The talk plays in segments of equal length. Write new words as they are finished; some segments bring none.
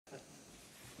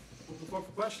floor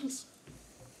for questions.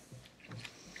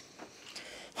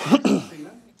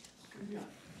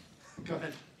 Go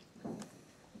ahead.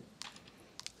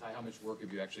 Ty, how much work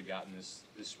have you actually gotten this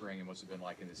spring, and what's it been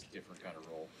like in this different kind of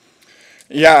role?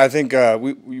 Yeah, I think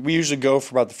we usually go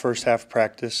for about the first half of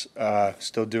practice,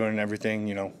 still doing everything,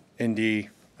 indie.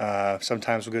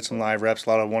 Sometimes we'll get some live reps, a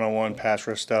lot of one-on-one pass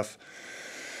rush stuff,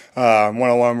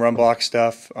 one-on-one run block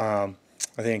stuff. I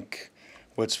think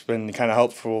what's been kind of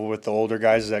helpful with the older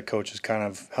guys is that coach has kind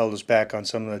of held us back on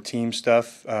some of the team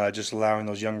stuff, just allowing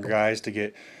those younger guys to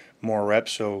get more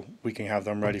reps so we can have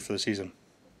them ready for the season.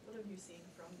 What have you seen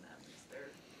from them as they're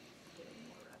getting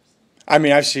more reps? I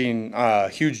mean, I've seen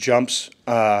huge jumps,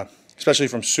 especially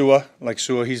from Sua. Like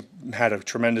Sua, he's had a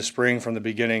tremendous spring from the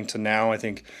beginning to now. I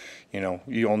think,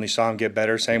 you only saw him get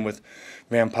better. Same with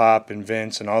Van Pop and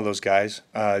Vince and all those guys.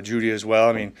 Judy as well.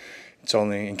 I mean, it's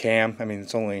only in Cam. I mean,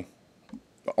 it's only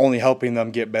helping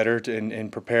them get better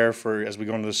and prepare for as we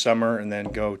go into the summer and then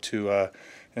go to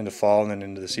into fall and then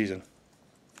into the season.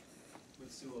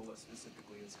 With Sua, what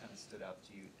specifically has kind of stood out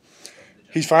to you?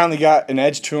 He's finally got an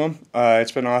edge to him.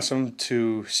 It's been awesome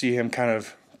to see him kind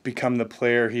of become the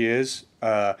player he is.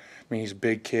 I mean, he's a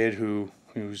big kid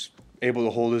who's able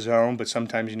to hold his own, but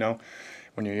sometimes,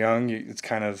 when you're young, it's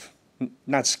kind of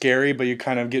not scary, but you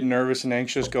kind of get nervous and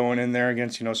anxious going in there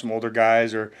against, some older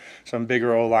guys or some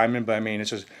bigger old linemen. But, I mean,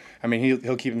 it's just –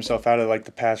 he'll keep himself out of, like,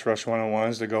 the pass rush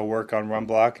one-on-ones to go work on run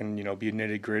block and, be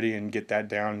nitty-gritty and get that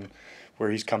down where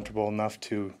he's comfortable enough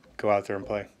to go out there and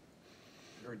play.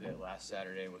 I heard that last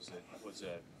Saturday was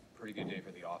a pretty good day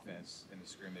for the offense in the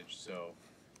scrimmage. So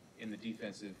in the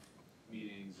defensive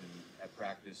meetings and at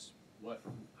practice,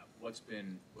 what's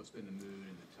been the mood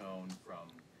and the tone from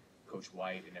Coach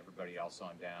White and everybody else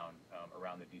on down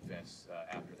around the defense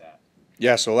after that?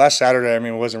 Yeah, so last Saturday,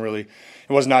 it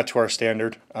was not to our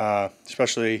standard,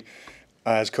 especially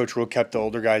as Coach Rule kept the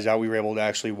older guys out. We were able to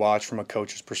actually watch from a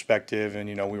coach's perspective, and,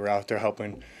 we were out there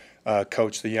helping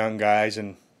coach the young guys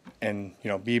and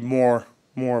be more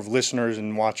of listeners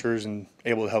and watchers and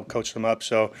able to help coach them up.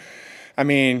 So,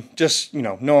 just,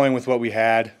 knowing with what we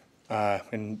had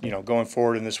and, going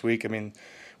forward in this week,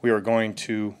 we were going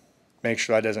to make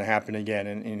sure that doesn't happen again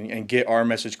and get our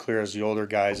message clear as the older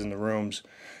guys in the rooms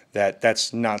that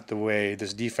that's not the way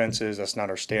this defense is. That's not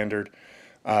our standard.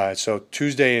 So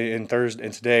Tuesday and Thursday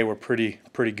and today were pretty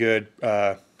good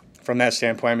from that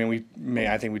standpoint.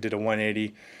 I think we did a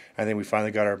 180. I think we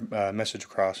finally got our message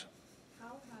across.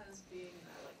 How has being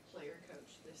a player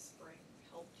coach this spring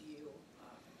helped you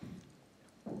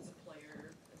as a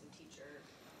player, as a teacher?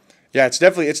 Yeah, it's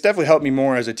definitely helped me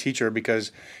more as a teacher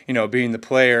because, being the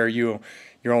player, you're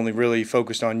only really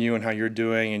focused on you and how you're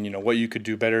doing and, what you could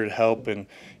do better to help and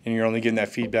you're only getting that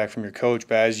feedback from your coach.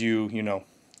 But as you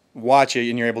watch it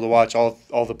and you're able to watch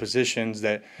all the positions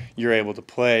that you're able to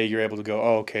play, you're able to go,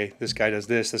 oh, okay, this guy does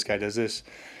this guy does this.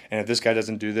 And if this guy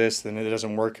doesn't do this, then it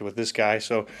doesn't work with this guy.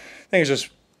 So I think it's just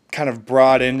kind of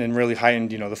broadened and really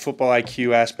heightened, the football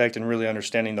IQ aspect and really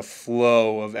understanding the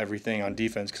flow of everything on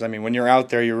defense. Because, when you're out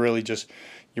there, you're really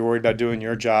you're worried about doing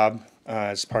your job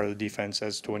as part of the defense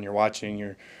as to when you're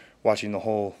watching the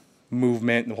whole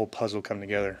movement and the whole puzzle come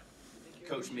together.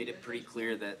 Coach made it pretty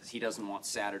clear that he doesn't want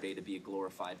Saturday to be a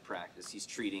glorified practice. He's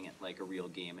treating it like a real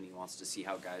game, and he wants to see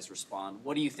how guys respond.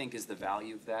 What do you think is the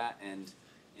value of that, and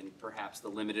perhaps the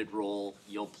limited role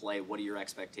you'll play? What are your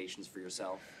expectations for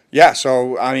yourself? Yeah,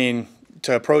 so,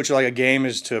 to approach it like a game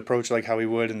is to approach it like how we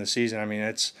would in the season.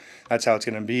 That's how it's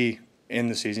going to be in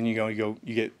the season. You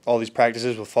get all these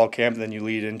practices with fall camp, and then you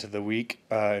lead into the week,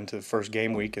 into the first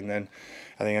game week, and then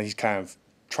I think he's kind of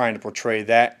trying to portray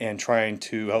that and trying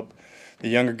to help the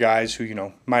younger guys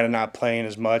who, might have not playing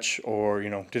as much or,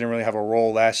 didn't really have a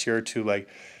role last year to,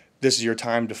 this is your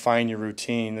time to find your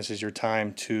routine. This is your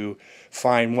time to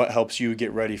find what helps you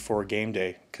get ready for a game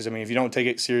day. Because, if you don't take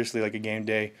it seriously like a game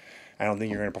day, I don't think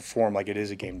you're going to perform like it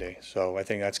is a game day. So I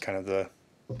think that's kind of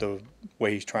the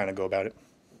way he's trying to go about it.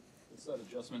 What's that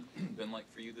adjustment been like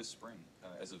for you this spring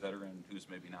as a veteran who's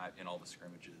maybe not in all the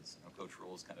scrimmages? Coach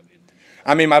Rule's kind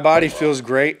of made my body feels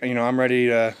great. I'm ready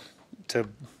to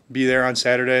be there on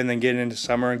Saturday and then get into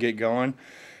summer and get going.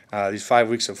 These 5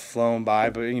 weeks have flown by,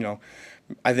 but,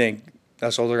 I think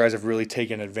us older guys have really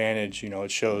taken advantage.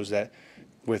 It shows that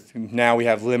now we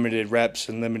have limited reps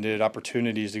and limited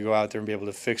opportunities to go out there and be able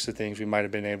to fix the things we might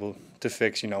have been able to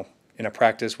fix, in a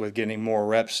practice with getting more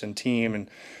reps and team and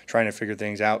trying to figure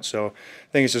things out. So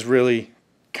I think it's just really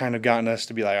kind of gotten us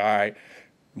to be like, all right,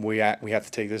 we have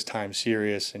to take this time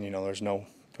serious, and there's no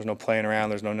playing around,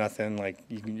 there's no nothing. Like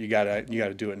you gotta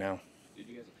do it now. Did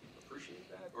you guys appreciate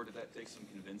that, or did that take some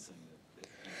convincing?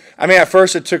 At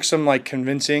first it took some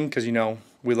convincing because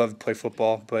we love to play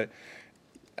football, but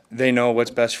they know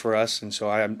what's best for us, and so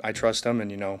I trust them,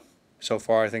 and so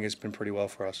far I think it's been pretty well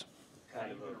for us.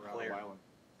 Kind of a player.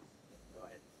 Go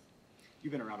ahead.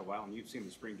 You've been around a while, and you've seen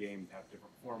the spring game have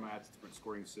different formats, different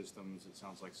scoring systems. It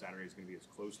sounds like Saturday is going to be as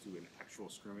close to an actual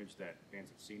scrimmage that fans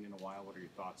have seen in a while. What are your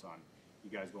thoughts on you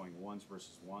guys going ones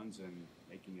versus ones and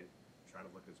making it try to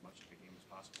look as much like a game as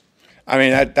possible? I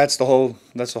mean, that's the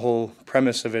whole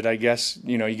premise of it, I guess.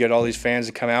 You get all these fans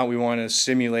that come out. We want to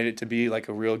simulate it to be like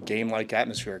a real game-like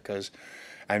atmosphere because,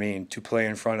 I mean, to play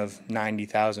in front of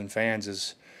 90,000 fans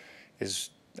is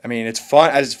I mean, it's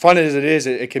fun. As fun as it is,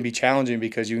 it can be challenging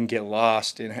because you can get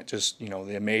lost in just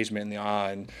the amazement and the awe,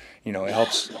 and it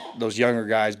helps those younger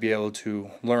guys be able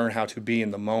to learn how to be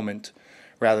in the moment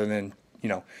rather than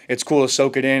it's cool to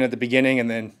soak it in at the beginning and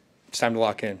then it's time to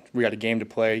lock in. We got a game to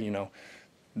play.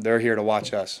 They're here to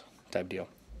watch us type deal.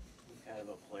 Kind of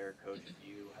a player coach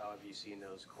view, how have you seen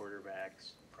those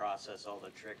quarterbacks process all the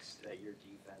tricks that your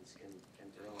defense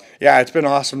can throw at? Yeah, it's been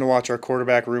awesome to watch our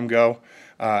quarterback room go.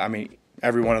 I mean,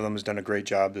 every one of them has done a great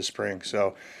job this spring.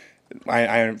 So,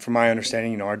 from my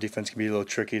understanding, our defense can be a little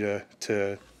tricky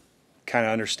to kind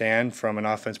of understand from an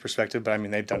offense perspective. But I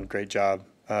mean, they've done a great job,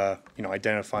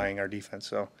 identifying our defense.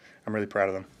 So I'm really proud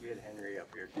of them. You had Henry up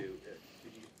here too.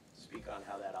 Could you speak on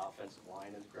how that offensive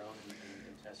line has grown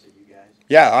and tested you guys?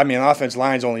 Yeah, I mean, the offense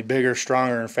line's only bigger,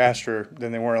 stronger, and faster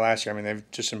than they were last year. I mean,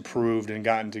 they've just improved and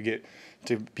gotten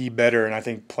to be better, and I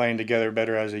think playing together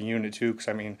better as a unit too. Because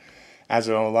I mean, as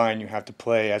an O-line, you have to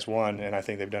play as one, and I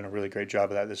think they've done a really great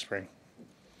job of that this spring.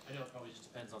 I know it probably just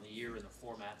depends on the year and the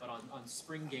format, but on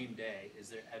spring game day,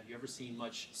 have you ever seen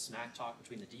much smack talk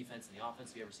between the defense and the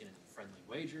offense? Have you ever seen any friendly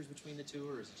wagers between the two,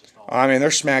 or is it just all? I mean,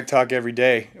 there's smack talk every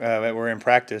day that we're in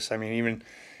practice. I mean,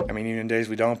 even days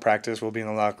we don't practice, we'll be in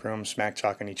the locker room smack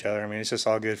talking each other. I mean, it's just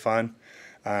all good fun,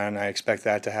 and I expect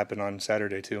that to happen on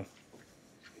Saturday too.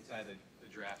 Inside the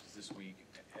draft is this week.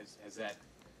 Has that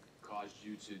caused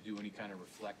you to do any kind of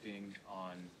reflecting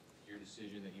on your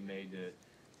decision that you made to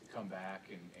come back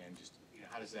and just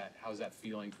how's that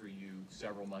feeling for you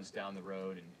several months down the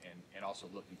road and also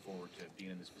looking forward to being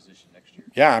in this position next year?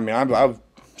 Yeah, I mean, I'm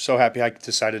so happy I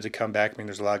decided to come back. I mean,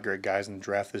 there's a lot of great guys in the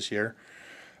draft this year,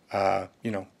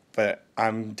 but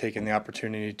I'm taking the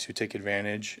opportunity to take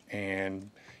advantage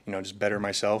and just better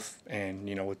myself. And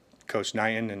with Coach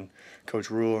Knighton and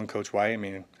Coach Rule and Coach White, I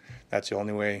mean, that's the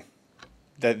only way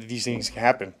that these things can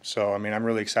happen. So I mean, I'm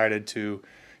really excited to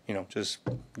just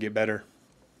get better.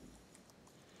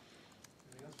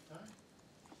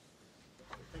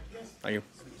 Thank you.